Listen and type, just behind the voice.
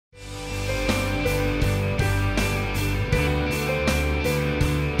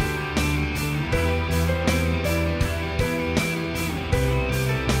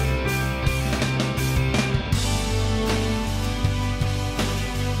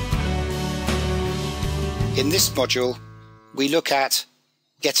In this module, we look at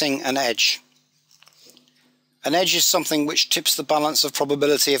getting an edge. An edge is something which tips the balance of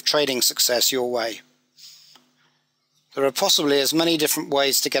probability of trading success your way. There are possibly as many different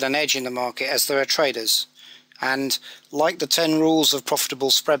ways to get an edge in the market as there are traders, and like the 10 rules of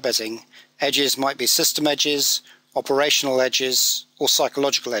profitable spread betting, edges might be system edges, operational edges, or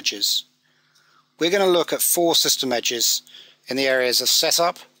psychological edges. We're going to look at 4 system edges in the areas of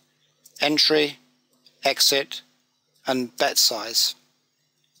setup, entry, exit, and bet size.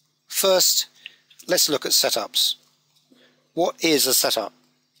 First, let's look at setups. What is a setup?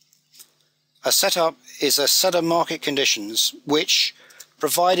 A setup is a set of market conditions which,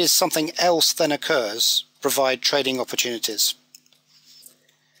 provided something else then occurs, provide trading opportunities.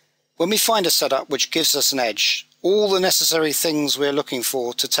 When we find a setup which gives us an edge, all the necessary things we're looking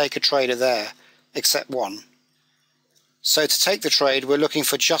for to take a trade are there, except one. So to take the trade, we're looking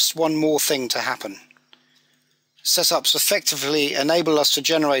for just one more thing to happen. Setups effectively enable us to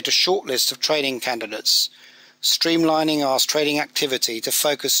generate a short list of trading candidates, streamlining our trading activity to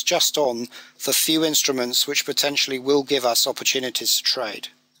focus just on the few instruments which potentially will give us opportunities to trade.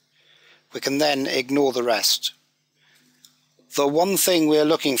 We can then ignore the rest. The one thing we are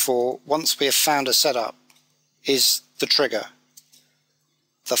looking for once we have found a setup is the trigger,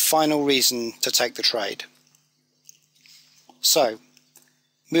 the final reason to take the trade. So,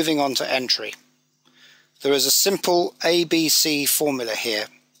 moving on to entry. There is a simple ABC formula here.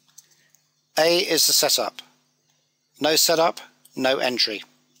 A is the setup. No setup, no entry.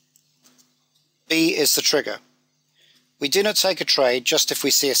 B is the trigger. We do not take a trade just if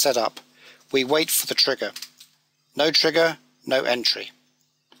we see a setup. We wait for the trigger. No trigger, no entry.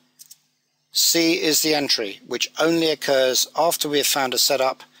 C is the entry, which only occurs after we have found a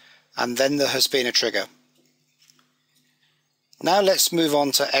setup and then there has been a trigger. Now let's move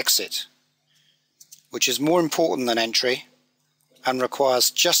on to exit, which is more important than entry and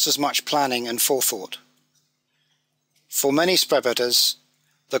requires just as much planning and forethought. For many spread bettors,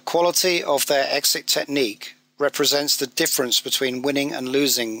 the quality of their exit technique represents the difference between winning and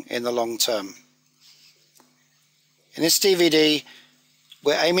losing in the long term. In this DVD,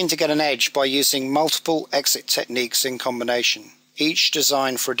 we're aiming to get an edge by using multiple exit techniques in combination, each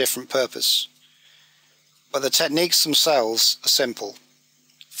designed for a different purpose. But the techniques themselves are simple.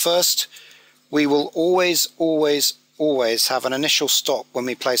 First, we will always have an initial stop when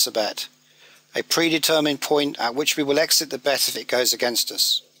we place a bet, a predetermined point at which we will exit the bet if it goes against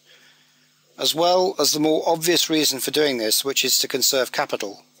us, as well as the more obvious reason for doing this, which is to conserve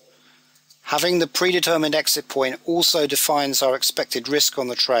capital. Having the predetermined exit point also defines our expected risk on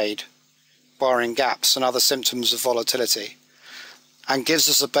the trade, barring gaps and other symptoms of volatility, and gives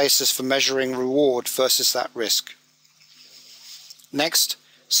us a basis for measuring reward versus that risk. Next,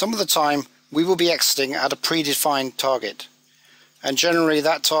 some of the time we will be exiting at a predefined target, and generally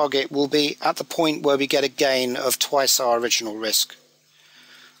that target will be at the point where we get a gain of twice our original risk.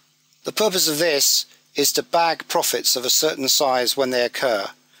 The purpose of this is to bag profits of a certain size when they occur,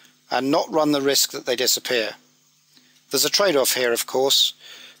 and not run the risk that they disappear. There's a trade-off here, of course,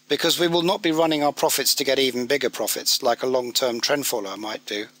 because we will not be running our profits to get even bigger profits, like a long-term trend follower might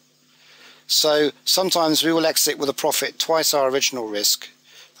do. So sometimes we will exit with a profit twice our original risk,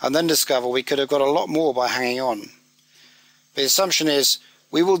 and then discover we could have got a lot more by hanging on. The assumption is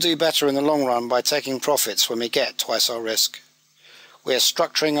we will do better in the long run by taking profits when we get twice our risk. We are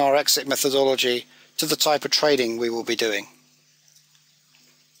structuring our exit methodology to the type of trading we will be doing.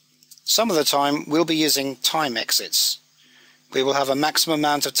 Some of the time we'll be using time exits. We will have a maximum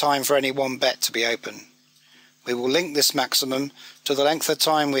amount of time for any one bet to be open. We will link this maximum to the length of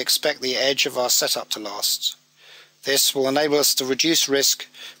time we expect the edge of our setup to last. This will enable us to reduce risk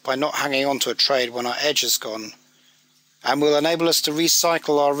by not hanging on to a trade when our edge is gone, and will enable us to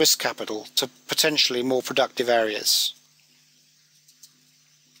recycle our risk capital to potentially more productive areas.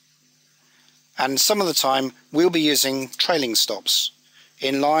 And some of the time we'll be using trailing stops.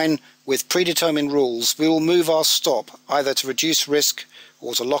 In line with predetermined rules, we will move our stop either to reduce risk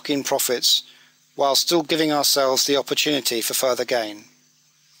or to lock in profits, while still giving ourselves the opportunity for further gain.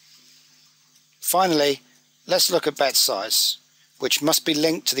 Finally, let's look at bet size, which must be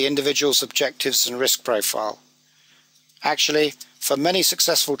linked to the individual's objectives and risk profile. Actually, for many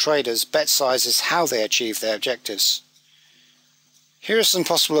successful traders, bet size is how they achieve their objectives. Here are some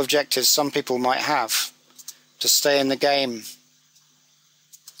possible objectives some people might have: to stay in the game,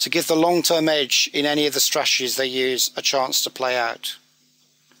 to give the long-term edge in any of the strategies they use a chance to play out.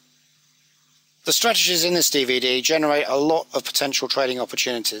 The strategies in this DVD generate a lot of potential trading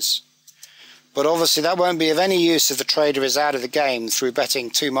opportunities. But obviously that won't be of any use if the trader is out of the game through betting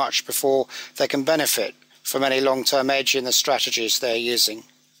too much before they can benefit from any long-term edge in the strategies they're using.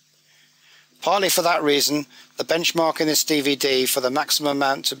 Partly for that reason, the benchmark in this DVD for the maximum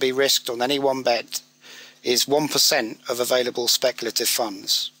amount to be risked on any one bet is 1% of available speculative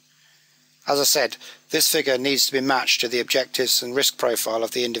funds. As I said, this figure needs to be matched to the objectives and risk profile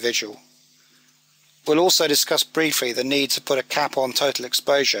of the individual. We'll also discuss briefly the need to put a cap on total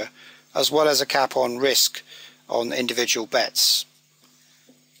exposure as well as a cap on risk on individual bets.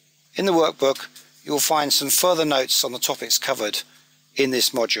 In the workbook, you'll find some further notes on the topics covered in this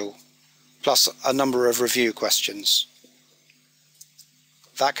module, plus a number of review questions.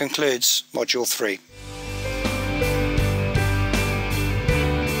 That concludes Module 3.